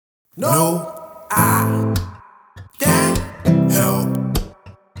No, I can't help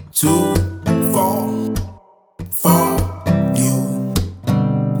to fall for you.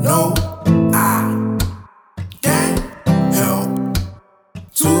 No, I can't help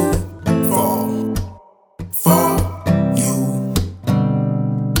to fall for you.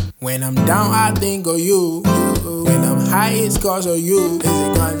 When I'm down, I think of you. When I'm high, it's cause of you. Is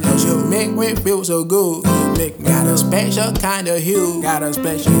it cause you make me feel so good? You make me got a special kind of hue. Got a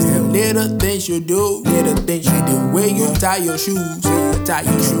special it's the little things you do. Little things you do. The way you tie your shoes.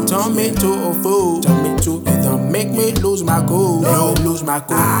 Turn me to a fool. You don't make me lose my cool. No, lose my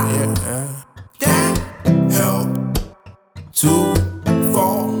cool. I can't help to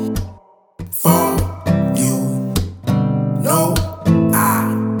fall for you. No, I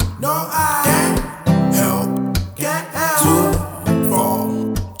can't help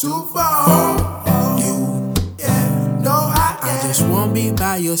to fall for you. Yeah, no, I just won't be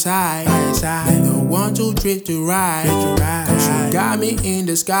by your side. The one to treat you right. Cause you got me in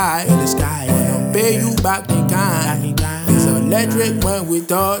the sky. Wanna pay you back in kind. It's electric when we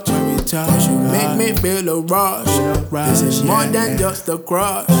touch. Cause you make me feel a rush. This is more than just a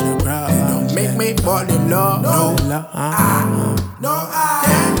crush. You don't make me fall in love. No,